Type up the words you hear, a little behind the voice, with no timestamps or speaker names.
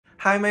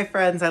Hi, my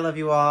friends. I love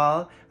you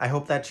all. I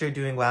hope that you're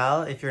doing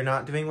well. If you're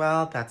not doing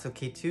well, that's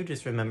okay too.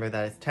 Just remember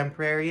that it's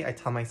temporary. I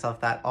tell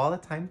myself that all the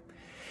time.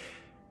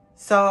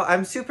 So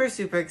I'm super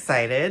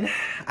excited.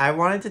 I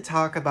wanted to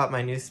talk about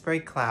my new spray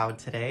Cloud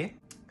today.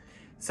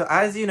 So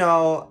as you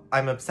know,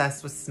 I'm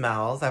obsessed with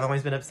smells. I've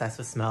always been obsessed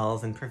with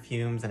smells and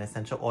perfumes and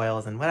essential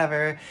oils and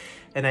whatever.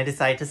 And I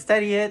decided to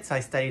study it. So I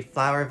studied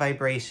flower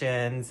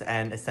vibrations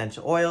and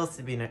essential oils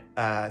to be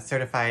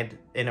certified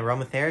in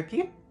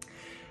aromatherapy.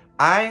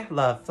 I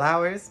love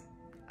flowers.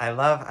 I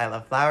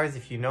love flowers.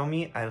 If you know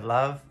me, I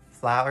love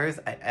flowers.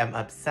 I am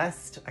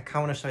obsessed. I kind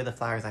of want to show you the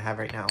flowers I have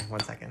right now. One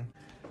second.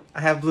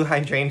 I have blue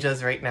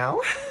hydrangeas right now.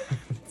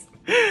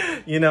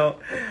 You know,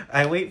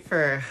 I wait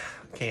for,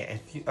 okay,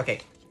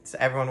 so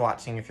everyone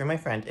watching, if you're my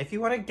friend, if you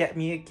want to get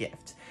me a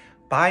gift,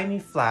 buy me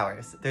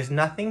flowers. There's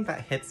nothing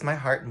that hits my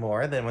heart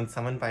more than when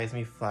someone buys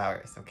me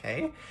flowers,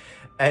 okay?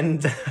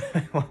 And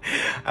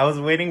I was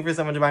waiting for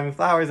someone to buy me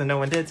flowers and no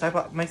one did, so I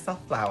bought myself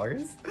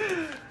flowers.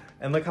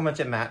 And look how much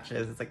it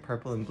matches. It's like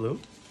purple and blue.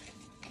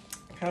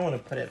 I kind of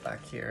want to put it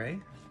back here, right?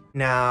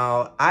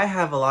 Now, I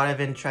have a lot of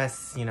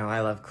interests. You know,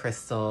 I love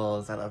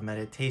crystals, I love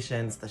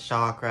meditations, the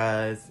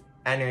chakras,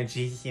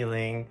 energy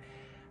healing.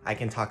 I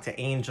can talk to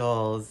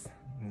angels,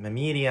 I'm a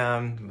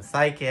medium, I'm a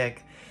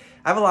psychic.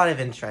 I have a lot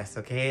of interests,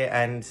 okay?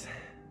 And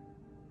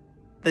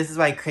this is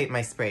why I create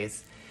my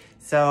sprays.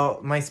 So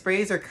my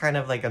sprays are kind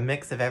of like a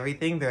mix of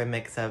everything. They're a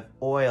mix of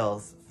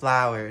oils,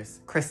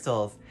 flowers,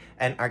 crystals,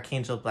 and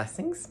archangel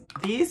blessings.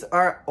 These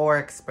are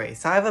auric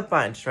sprays. So I have a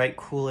bunch, right?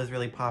 Cool is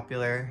really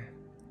popular.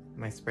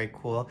 My spray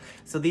Cool.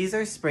 So these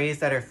are sprays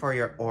that are for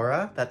your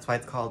aura. That's why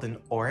it's called an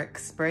auric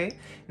spray.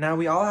 Now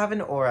we all have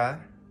an aura.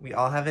 We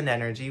all have an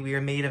energy. We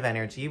are made of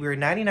energy. We're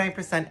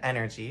 99%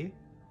 energy,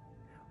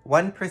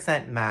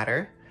 1%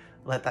 matter.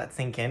 Let that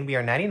sink in. We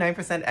are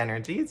 99%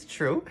 energy. It's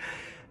true.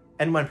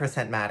 And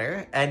 1%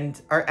 matter.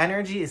 And our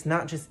energy is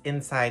not just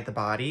inside the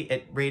body.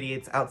 It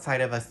radiates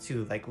outside of us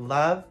too. Like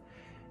love.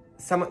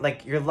 Someone,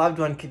 like your loved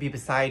one could be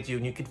beside you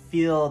and you could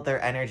feel their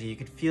energy. You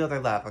could feel their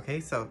love, okay?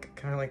 So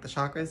kind of like the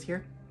chakras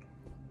here.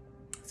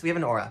 So we have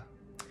an aura.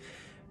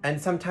 And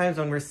sometimes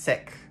when we're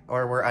sick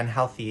or we're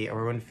unhealthy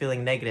or when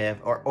feeling negative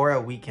or aura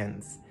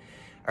weakens,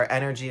 our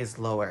energy is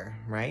lower,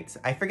 right?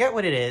 I forget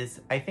what it is.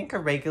 I think a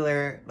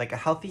regular, like a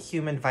healthy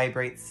human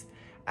vibrates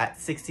at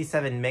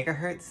 67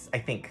 megahertz, I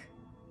think.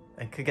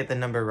 I could get the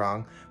number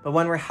wrong. But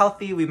when we're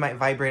healthy, we might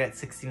vibrate at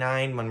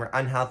 69. When we're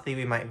unhealthy,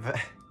 we might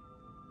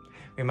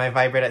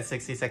vibrate at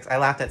 66. I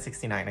laughed at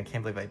 69. I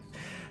can't believe I...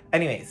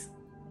 Anyways,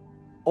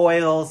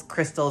 oils,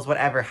 crystals,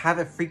 whatever, have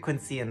a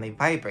frequency and they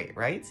vibrate,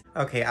 right?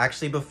 Okay,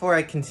 actually, before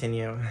I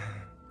continue,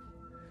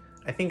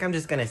 I think I'm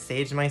just gonna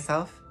sage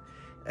myself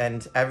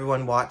and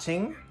everyone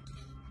watching.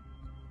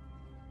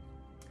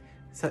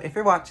 So if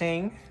you're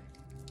watching,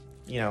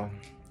 you know,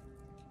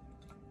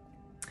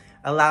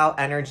 allow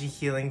energy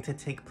healing to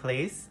take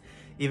place.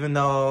 Even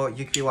though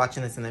you could be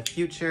watching this in the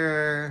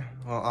future,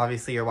 well,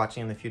 obviously you're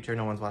watching in the future,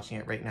 no one's watching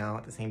it right now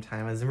at the same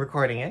time as I'm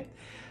recording it.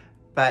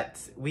 But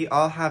we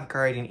all have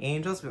guardian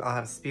angels, we all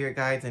have spirit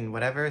guides and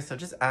whatever. So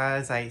just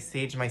as I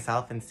sage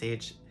myself and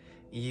sage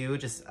you,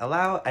 just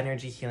allow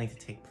energy healing to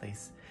take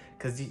place.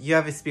 Because you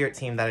have a spirit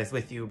team that is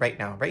with you right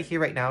now. Right here,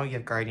 right now, you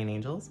have guardian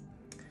angels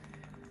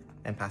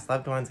and past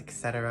loved ones,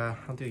 etc.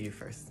 I'll do you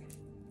first.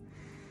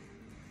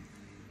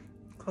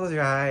 Close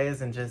your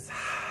eyes and just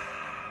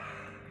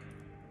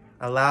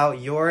allow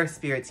your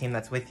spirit team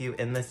that's with you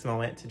in this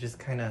moment to just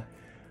kind of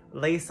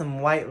lay some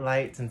white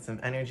light and some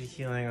energy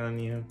healing on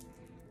you.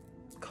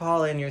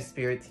 Call in your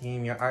spirit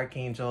team, your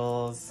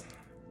archangels,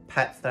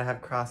 pets that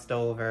have crossed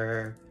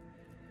over,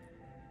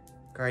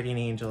 guardian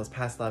angels,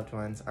 past loved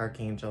ones,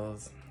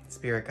 archangels,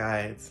 spirit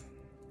guides,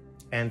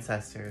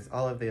 ancestors,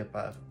 all of the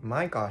above.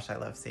 My gosh, I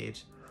love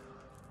sage.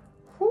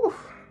 Whew.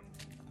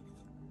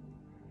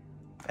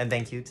 And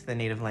thank you to the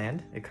native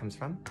land it comes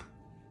from.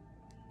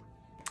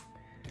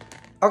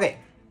 Okay,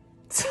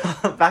 so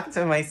back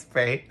to my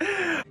spray.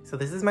 So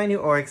this is my new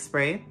auric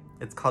spray.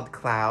 It's called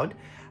Cloud.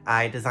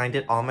 I designed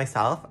it all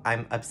myself.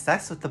 I'm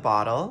obsessed with the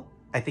bottle.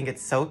 I think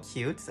it's so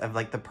cute, of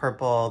like the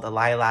purple, the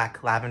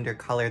lilac, lavender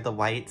color, the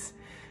white.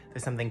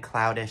 There's something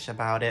cloudish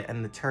about it,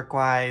 and the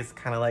turquoise,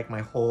 kind of like my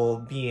whole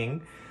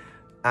being.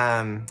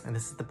 And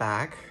this is the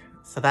back.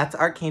 So that's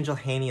Archangel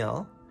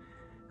Haniel,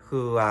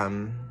 who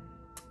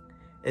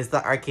is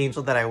the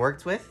archangel that I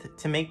worked with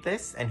to make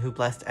this and who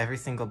blessed every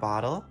single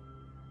bottle.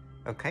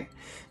 Okay,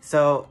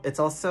 so it's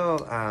also,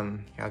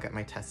 here, I'll get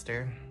my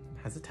tester.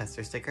 It has a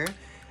tester sticker. It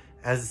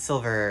has a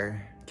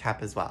silver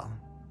cap as well,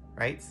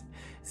 right?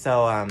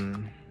 So,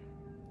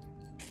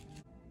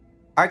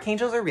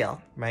 archangels are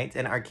real, right?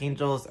 And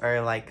archangels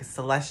are like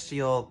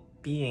celestial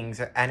beings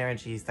or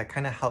energies that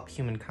kind of help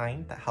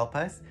humankind, that help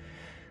us.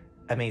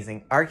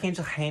 Amazing.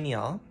 Archangel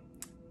Haniel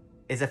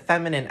is a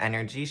feminine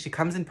energy. She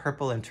comes in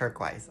purple and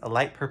turquoise, a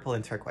light purple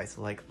and turquoise,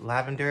 so like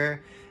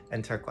lavender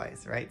and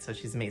turquoise, right? So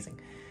she's amazing.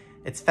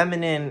 It's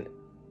feminine.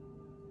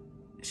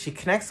 She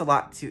connects a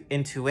lot to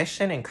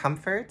intuition and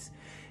comfort.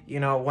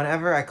 You know,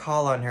 whenever I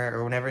call on her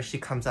or whenever she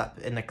comes up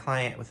in a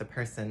client with a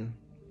person,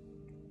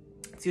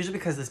 It's usually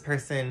because this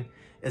person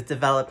is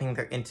developing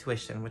their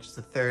intuition, which is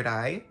the third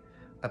eye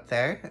up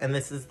there. And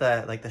this is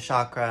the like the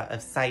chakra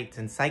of sight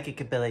and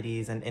psychic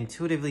abilities and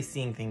intuitively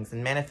seeing things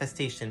and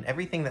manifestation.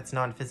 Everything that's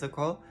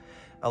non-physical,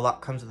 a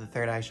lot comes with the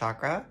third eye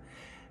chakra.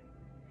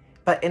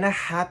 But in a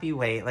happy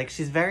way. Like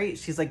she's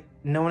like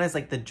known as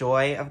like the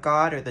joy of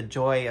God or the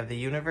joy of the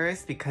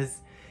universe, because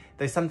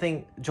there's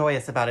something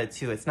joyous about it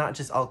too. It's not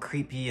just all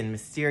creepy and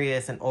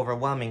mysterious and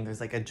overwhelming.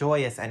 There's like a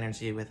joyous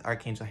energy with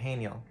Archangel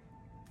Haniel.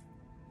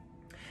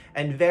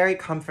 And very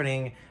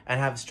comforting, and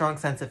have a strong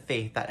sense of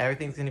faith that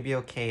everything's going to be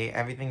okay,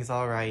 everything's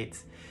all right.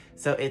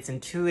 So it's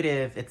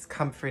intuitive, it's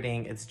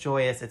comforting, it's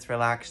joyous, it's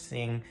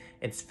relaxing,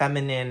 it's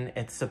feminine,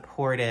 it's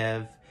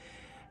supportive,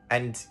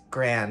 and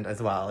grand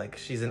as well. Like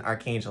she's an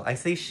archangel. I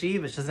say she,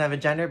 but she doesn't have a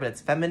gender, but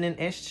it's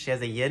feminine-ish. She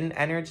has a yin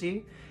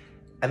energy,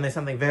 and there's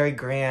something very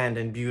grand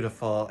and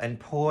beautiful and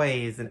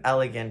poised and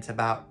elegant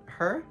about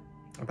her,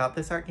 about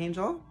this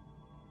archangel.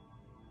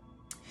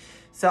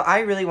 So I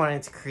really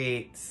wanted to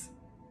create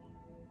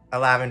a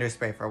lavender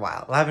spray for a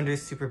while. Lavender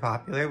is super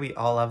popular. We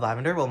all love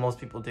lavender. Well, most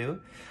people do.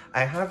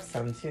 I have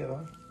some too.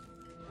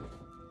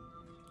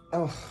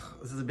 Oh,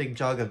 this is a big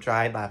jug of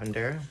dried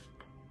lavender.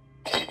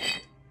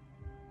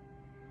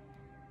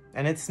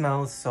 And it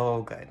smells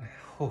so good.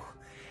 Whew.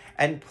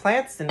 And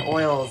plants and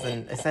oils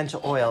and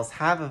essential oils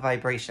have a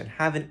vibration,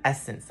 have an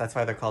essence. That's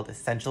why they're called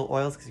essential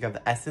oils, because you have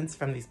the essence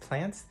from these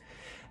plants.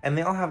 And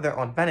they all have their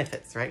own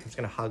benefits, right? I'm just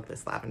gonna hug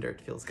this lavender, it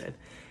feels good.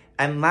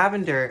 And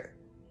lavender,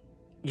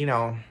 you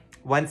know,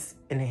 once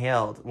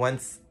inhaled,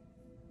 once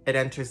it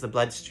enters the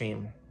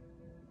bloodstream,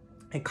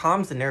 it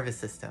calms the nervous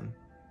system.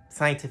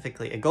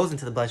 Scientifically, it goes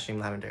into the bloodstream,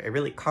 lavender. It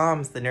really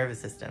calms the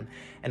nervous system,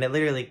 and it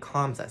literally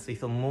calms us. We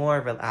feel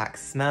more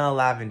relaxed. Smell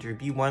lavender,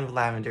 be one with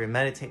lavender,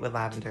 meditate with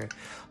lavender.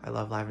 I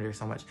love lavender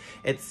so much.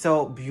 It's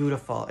so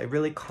beautiful. It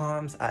really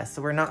calms us,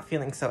 so we're not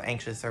feeling so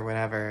anxious or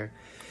whatever.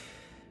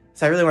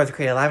 So I really wanted to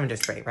create a lavender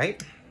spray,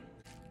 right?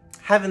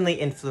 Heavily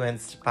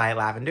influenced by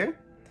lavender.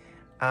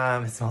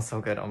 It smells so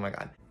good, oh my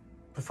God.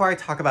 Before I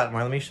talk about it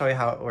more, let me show you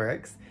how it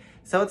works.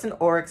 So it's an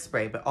auric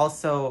spray, but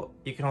also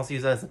you can also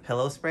use it as a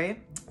pillow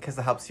spray because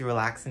it helps you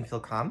relax and feel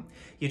calm.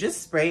 You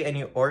just spray in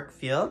your auric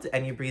field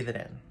and you breathe it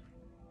in.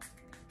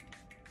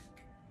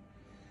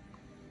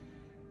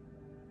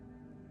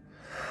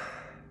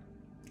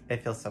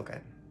 It feels so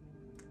good.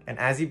 And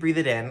as you breathe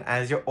it in,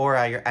 as your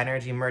aura, your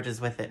energy merges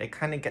with it, it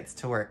kind of gets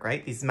to work,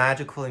 right? These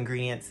magical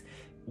ingredients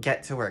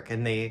get to work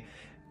and they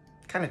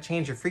kind of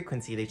change your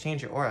frequency. They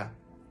change your aura.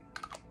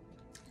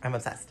 I'm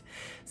obsessed.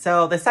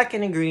 So the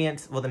second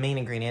ingredient, well, the main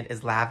ingredient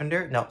is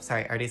lavender. No,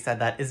 sorry, I already said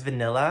that, is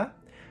vanilla.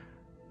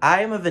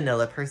 I am a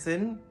vanilla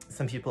person.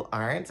 Some people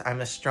aren't.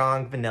 I'm a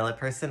strong vanilla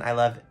person. I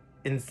love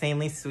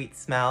insanely sweet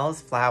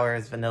smells,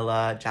 flowers,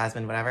 vanilla,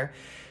 jasmine, whatever.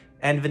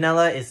 And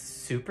vanilla is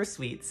super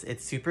sweet.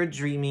 It's super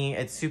dreamy.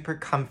 It's super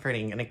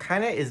comforting. And it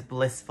kind of is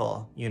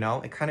blissful, you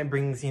know? It kind of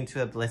brings you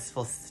into a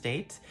blissful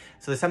state.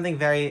 So there's something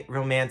very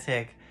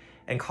romantic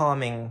and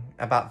calming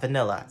about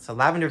vanilla. So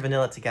lavender,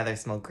 vanilla together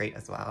smell great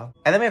as well.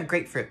 And then we have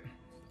grapefruit.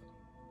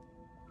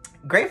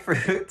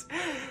 Grapefruit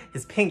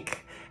is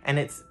pink and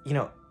it's, you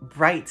know,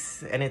 bright,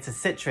 and it's a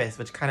citrus,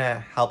 which kind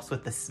of helps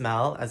with the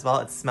smell as well.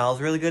 It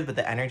smells really good, but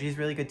the energy is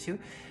really good too.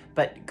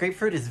 But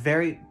grapefruit is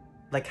very,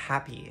 like,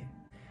 happy.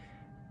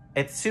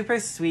 It's super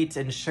sweet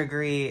and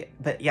sugary,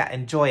 but yeah,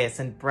 and joyous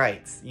and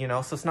bright, you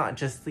know? So it's not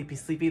just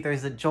sleepy,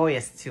 there's a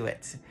joyous to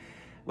it,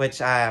 which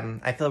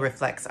I feel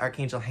reflects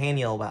Archangel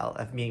Haniel well,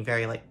 of being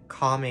very like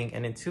calming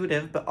and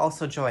intuitive, but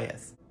also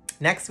joyous.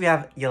 Next we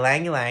have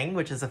ylang ylang,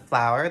 which is a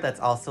flower that's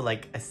also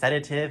like a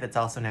sedative. It's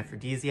also an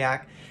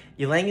aphrodisiac.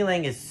 Ylang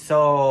ylang is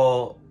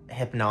so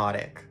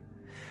hypnotic.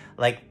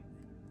 Like,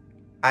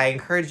 I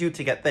encourage you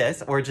to get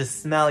this or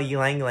just smell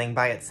ylang ylang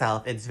by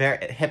itself. It's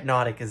very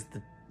hypnotic is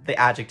the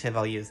adjective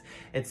I'll use.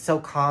 It's so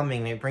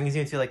calming. It brings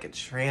you into like a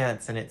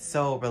trance and it's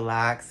so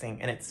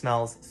relaxing and it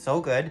smells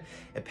so good.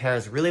 It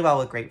pairs really well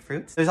with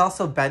grapefruit. There's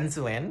also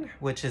benzoin,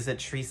 which is a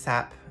tree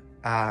sap,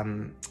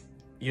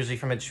 usually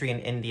from a tree in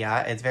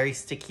India. It's very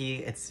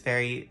sticky. It's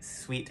very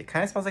sweet. It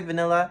kind of smells like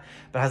vanilla,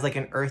 but has like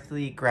an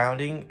earthly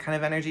grounding kind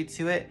of energy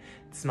to it.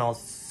 It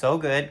smells so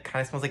good.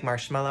 Kind of smells like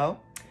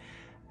marshmallow.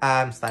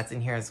 So that's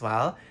in here as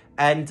well.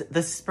 And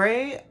the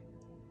spray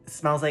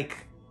smells like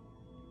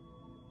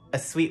a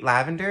sweet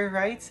lavender,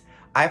 right?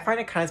 I find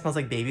it kind of smells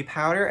like baby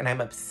powder and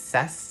I'm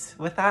obsessed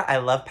with that. I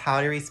love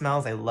powdery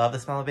smells. I love the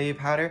smell of baby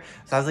powder.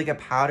 So I was like a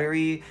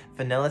powdery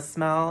vanilla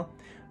smell.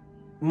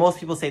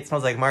 Most people say it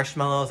smells like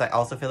marshmallows. I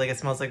also feel like it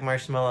smells like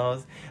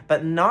marshmallows,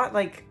 but not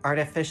like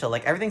artificial.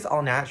 Like everything's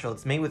all natural.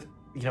 It's made with,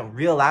 you know,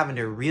 real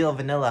lavender, real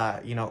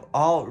vanilla, you know,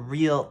 all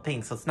real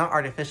things. So it's not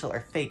artificial or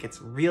fake. It's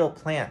real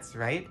plants,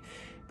 right?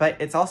 But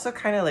it's also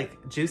kind of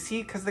like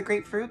juicy because of the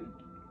grapefruit.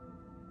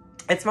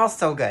 It smells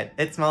so good.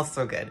 It smells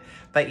so good.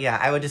 But yeah,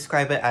 I would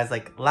describe it as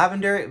like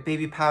lavender,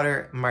 baby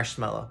powder,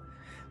 marshmallow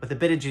with a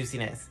bit of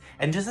juiciness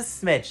and just a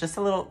smidge, just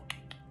a little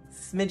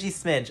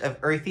smidge of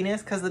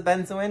earthiness because of the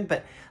benzoin.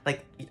 But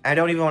like, I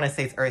don't even want to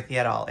say it's earthy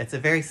at all. It's a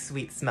very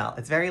sweet smell.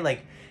 It's very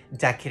like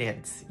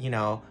decadent, you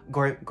know,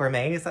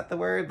 gourmet, is that the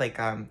word? Like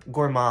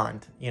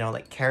gourmand, you know,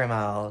 like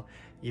caramel,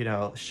 you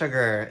know,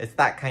 sugar. It's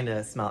that kind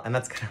of smell, and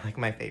that's kind of like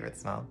my favorite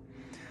smell.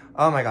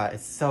 Oh my god,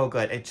 it's so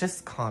good. It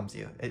just calms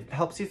you. It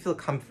helps you feel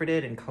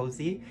comforted and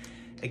cozy.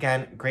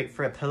 Again, great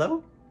for a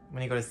pillow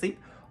when you go to sleep,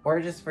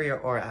 or just for your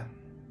aura,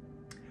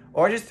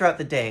 or just throughout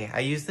the day.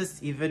 I use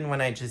this even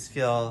when I just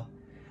feel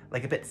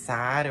like a bit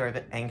sad or a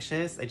bit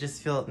anxious. I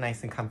just feel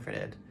nice and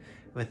comforted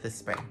with this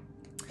spray.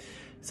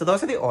 So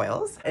those are the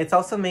oils. It's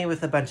also made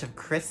with a bunch of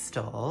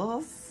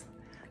crystals,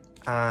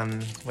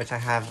 which I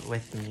have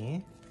with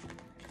me.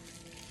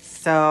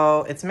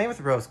 So it's made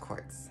with rose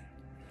quartz.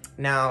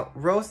 Now,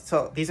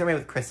 so these are made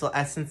with crystal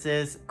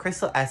essences.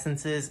 Crystal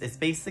essences is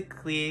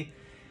basically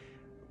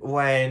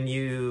when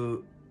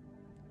you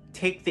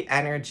take the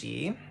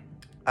energy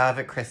of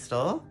a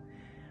crystal,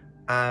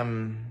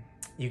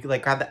 you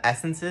like grab the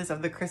essences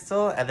of the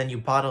crystal and then you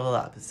bottle it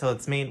up. So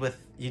it's made with,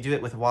 you do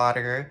it with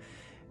water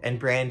and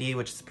brandy,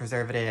 which is a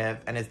preservative,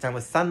 and it's done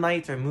with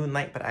sunlight or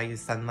moonlight, but I use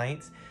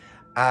sunlight.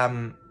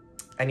 And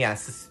yeah,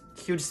 it's this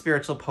huge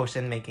spiritual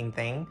potion making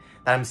thing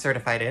that I'm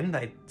certified in,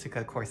 that I took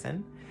a course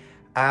in.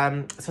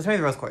 So it's made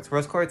with rose quartz.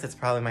 Rose quartz is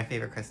probably my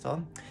favorite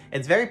crystal.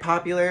 It's very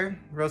popular,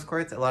 rose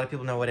quartz. A lot of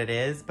people know what it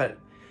is, but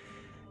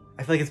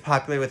I feel like it's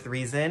popular with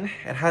reason.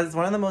 It has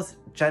one of the most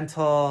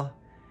gentle,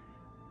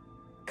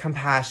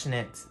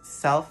 compassionate,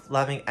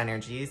 self-loving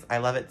energies. I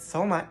love it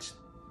so much.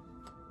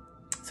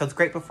 So it's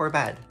great before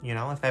bed, you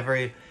know, if ever,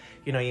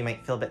 you know, you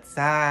might feel a bit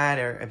sad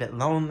or a bit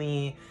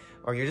lonely,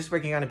 or you're just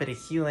working on a bit of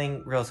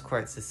healing, rose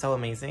quartz is so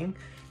amazing.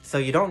 So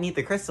you don't need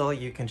the crystal,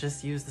 you can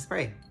just use the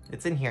spray.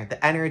 It's in here,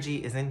 the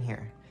energy is in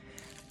here.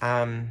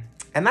 And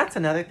that's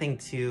another thing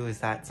too, is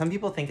that some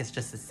people think it's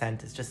just a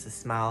scent, it's just a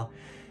smell.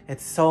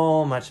 It's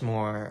so much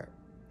more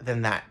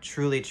than that,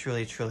 truly,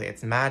 truly, truly.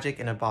 It's magic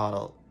in a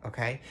bottle,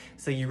 okay?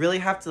 So you really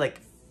have to like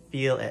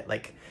feel it,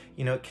 like,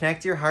 you know,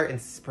 connect your heart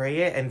and spray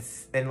it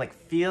and like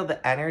feel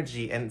the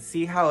energy and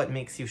see how it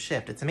makes you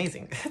shift. It's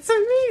amazing. It's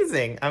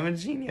amazing. I'm a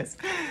genius.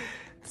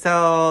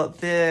 So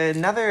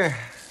another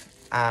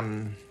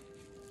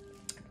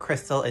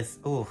crystal is,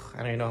 ooh, I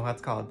don't even know what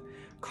it's called.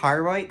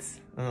 Carwoite.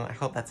 Oh, I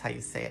hope that's how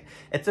you say it.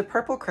 It's a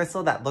purple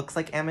crystal that looks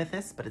like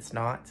amethyst, but it's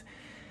not.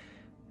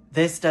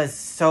 This does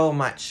so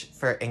much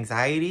for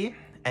anxiety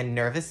and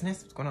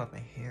nervousness. What's going on with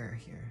my hair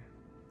here?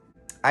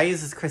 I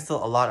use this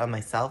crystal a lot on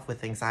myself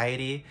with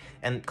anxiety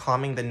and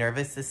calming the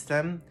nervous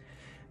system.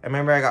 I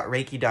remember I got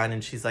Reiki done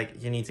and she's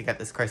like, you need to get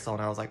this crystal.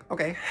 And I was like,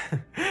 okay.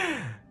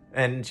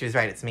 And she was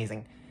right, it's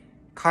amazing.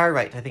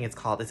 Carwoite, I think it's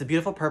called. It's a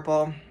beautiful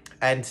purple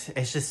and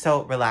it's just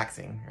so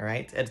relaxing, all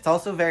right? It's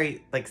also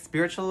very like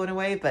spiritual in a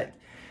way, but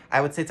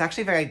I would say it's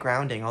actually very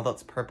grounding, although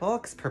it's purple,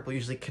 because purple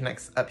usually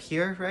connects up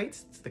here, right?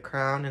 It's the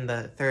crown and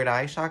the third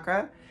eye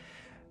chakra.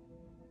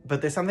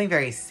 But there's something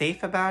very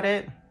safe about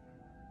it.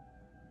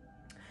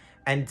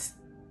 And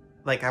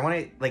like, I want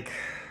to like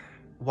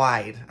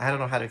wide. I don't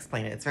know how to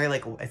explain it. It's very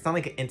like, it's not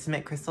like an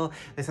intimate crystal.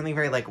 There's something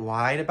very like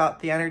wide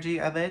about the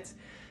energy of it.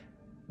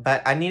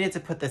 But I needed to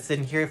put this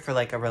in here for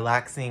like a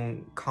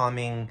relaxing,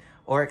 calming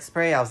auric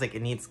spray. I was like,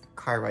 it needs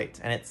Carwoite,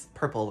 and it's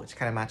purple, which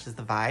kind of matches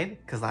the vibe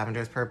because lavender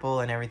is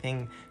purple and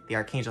everything. The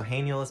Archangel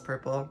Haniel is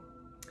purple.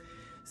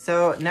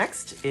 So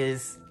next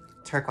is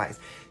turquoise.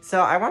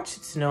 So I want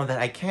you to know that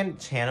I can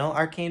channel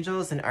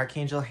archangels, and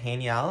Archangel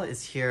Haniel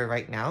is here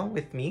right now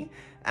with me.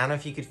 I don't know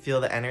if you could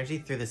feel the energy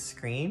through the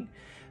screen,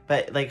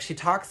 but like she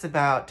talks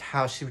about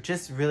how she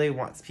just really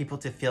wants people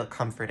to feel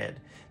comforted.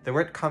 The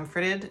word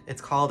comforted,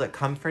 it's called a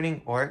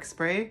comforting auric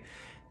spray.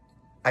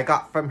 I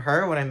got from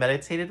her when I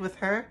meditated with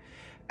her,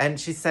 and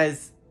she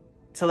says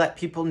to let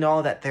people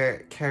know that they're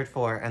cared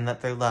for and that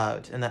they're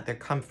loved and that they're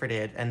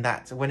comforted, and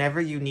that whenever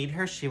you need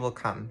her, she will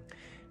come.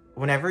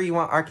 Whenever you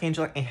want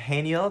Archangel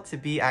Haniel to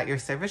be at your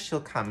service,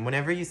 she'll come.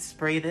 Whenever you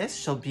spray this,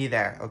 she'll be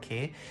there,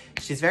 okay?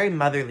 She's very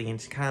motherly and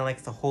she kind of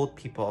likes to hold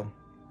people.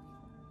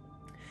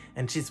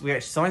 And she's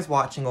weird. She's always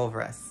watching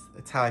over us.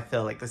 That's how I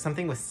feel. Like there's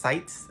something with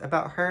sight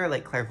about her,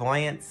 like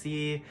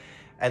clairvoyancy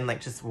and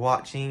like just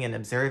watching and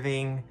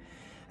observing,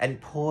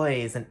 and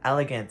poise and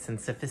elegance and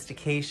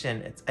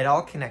sophistication. It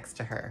all connects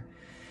to her.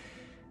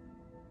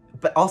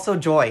 But also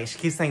joy. She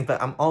keeps saying,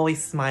 but I'm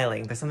always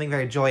smiling. There's something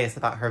very joyous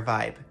about her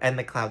vibe and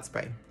the cloud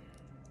spray.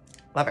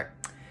 Love her.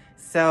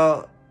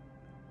 So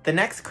the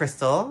next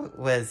crystal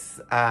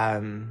was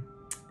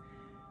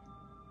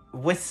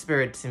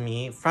whispered to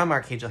me from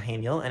Archangel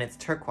Haniel, and it's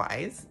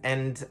turquoise.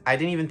 And I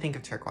didn't even think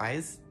of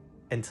turquoise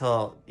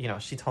until, you know,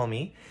 she told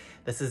me.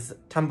 This is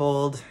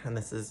tumbled and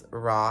this is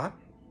raw.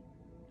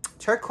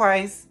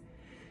 Turquoise,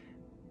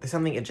 there's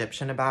something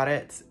Egyptian about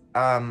it.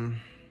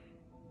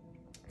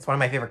 It's one of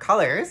my favorite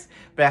colors,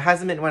 but it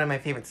hasn't been one of my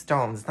favorite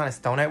stones. It's not a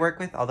stone I work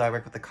with, although I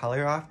work with the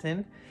color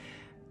often.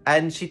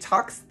 And she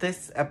talks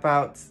this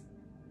about,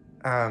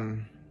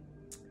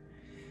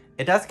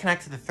 it does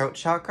connect to the throat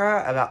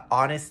chakra, about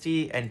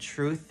honesty and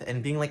truth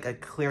and being like a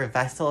clear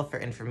vessel for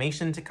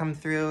information to come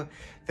through.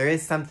 There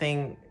is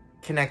something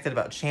connected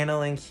about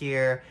channeling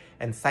here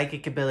and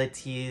psychic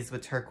abilities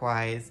with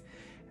turquoise.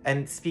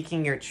 and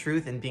speaking your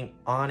truth and being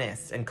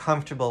honest and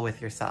comfortable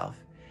with yourself.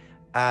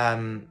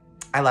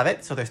 I love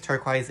it. So there's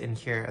turquoise in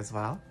here as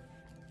well.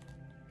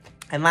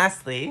 And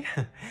lastly,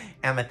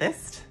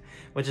 amethyst,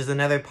 which is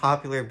another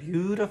popular,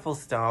 beautiful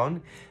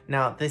stone.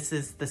 Now, this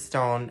is the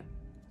stone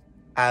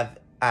of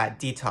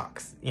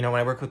detox. You know, when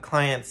I work with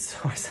clients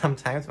or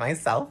sometimes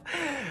myself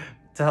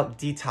to help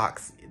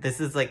detox,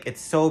 this is like, it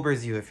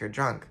sobers you if you're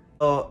drunk.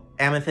 So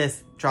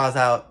amethyst draws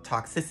out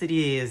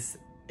toxicities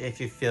if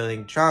you're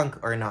feeling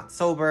drunk or not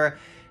sober.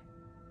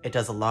 It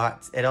does a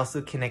lot. It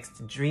also connects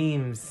to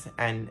dreams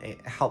and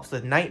it helps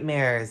with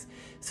nightmares.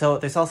 So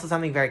there's also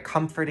something very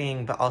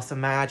comforting, but also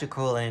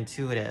magical and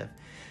intuitive.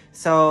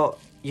 So,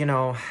 you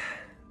know,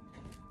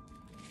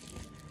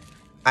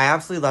 I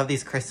absolutely love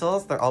these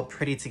crystals. They're all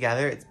pretty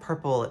together. It's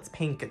purple, it's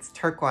pink, it's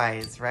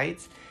turquoise, right?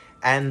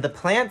 And the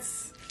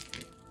plants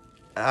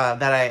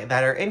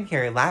that are in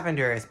here,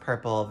 lavender is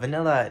purple,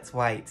 vanilla, it's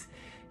white.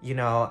 You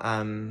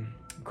know,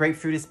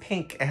 grapefruit is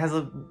pink. It has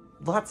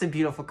lots of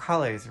beautiful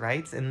colors,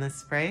 right, in this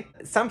spray.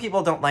 Some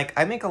people don't like,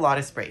 I make a lot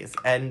of sprays,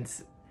 and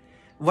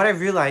what I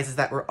realized is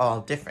that we're all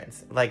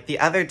different. Like the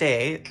other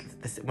day,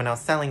 when I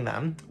was selling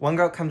them, one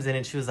girl comes in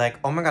and she was like,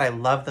 oh my God, I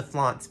love the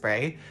Flaunt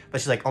spray.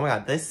 But she's like, oh my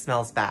God, this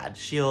smells bad.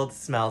 Shield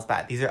smells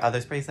bad. These are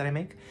other sprays that I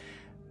make.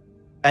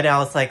 And I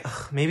was like,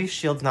 maybe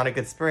Shield's not a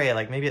good spray.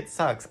 Like maybe it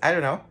sucks. I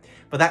don't know.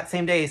 But that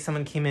same day,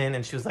 someone came in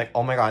and she was like,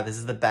 oh my God, this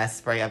is the best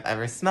spray I've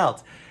ever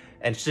smelled.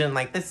 And she didn't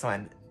like this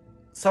one.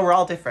 So we're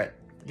all different,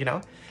 you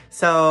know?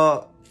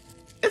 So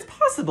it's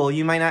possible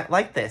you might not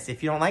like this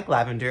if you don't like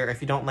lavender or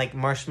if you don't like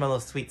marshmallow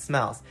sweet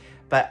smells.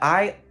 But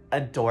I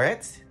adore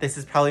it. This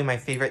is probably my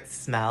favorite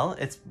smell.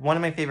 It's one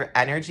of my favorite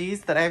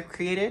energies that I've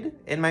created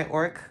in my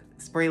Auric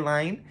spray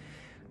line.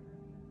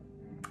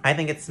 I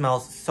think it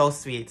smells so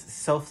sweet,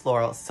 so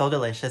floral, so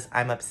delicious.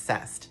 I'm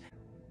obsessed.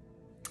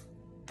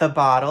 The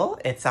bottle,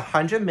 it's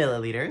 100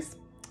 milliliters.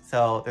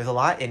 So there's a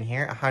lot in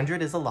here.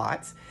 100 is a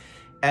lot.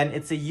 And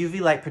it's a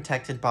UV light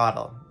protected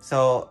bottle.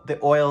 So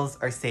the oils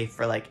are safe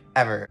for like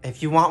ever.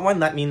 If you want one,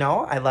 let me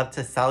know. I'd love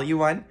to sell you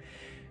one.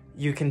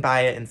 You can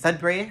buy it in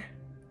Sudbury,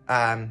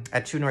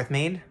 at True North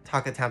Main,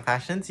 Talk of Town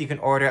Fashions. You can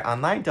order it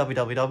online,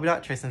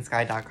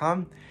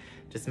 www.tristansky.com.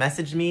 Just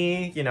message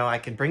me, you know, I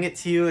can bring it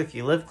to you if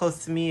you live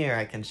close to me, or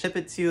I can ship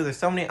it to you. There's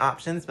so many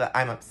options, but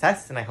I'm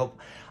obsessed and I hope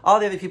all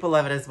the other people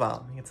love it as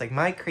well. It's like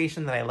my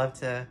creation that I love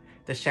to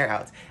share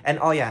out. And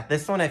oh yeah,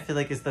 this one I feel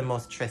like is the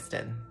most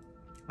Tristan.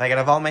 Like out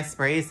of all my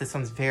sprays, this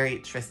one's very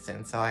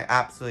Tristan, so I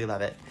absolutely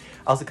love it.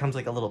 Also comes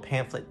like a little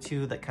pamphlet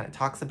too that kind of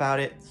talks about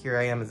it. Here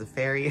I am as a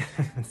fairy,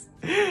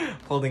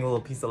 holding a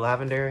little piece of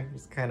lavender.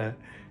 Just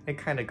it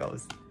kind of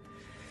goes.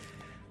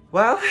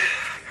 Well,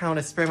 I want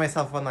to spray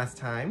myself one last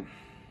time.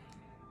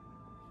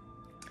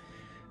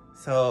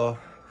 So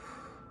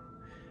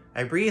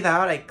I breathe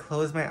out, I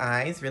close my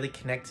eyes, really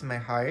connect to my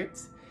heart.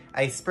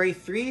 I spray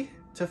 3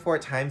 to 4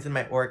 times in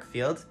my auric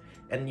field,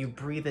 and you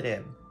breathe it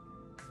in.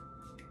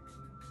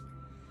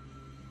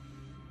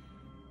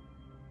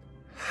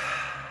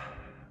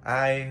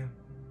 I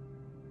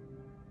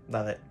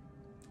love it.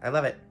 I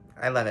love it.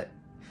 I love it.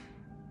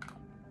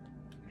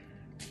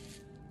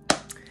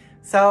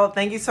 So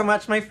thank you so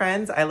much, my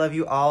friends. I love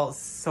you all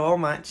so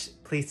much.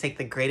 Please take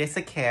the greatest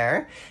of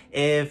care.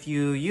 If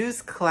you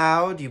use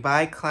Cloud, you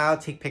buy Cloud,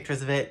 take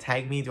pictures of it,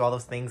 tag me, do all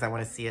those things. I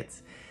want to see it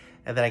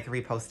and then I can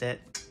repost it.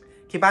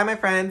 Okay, bye, my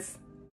friends.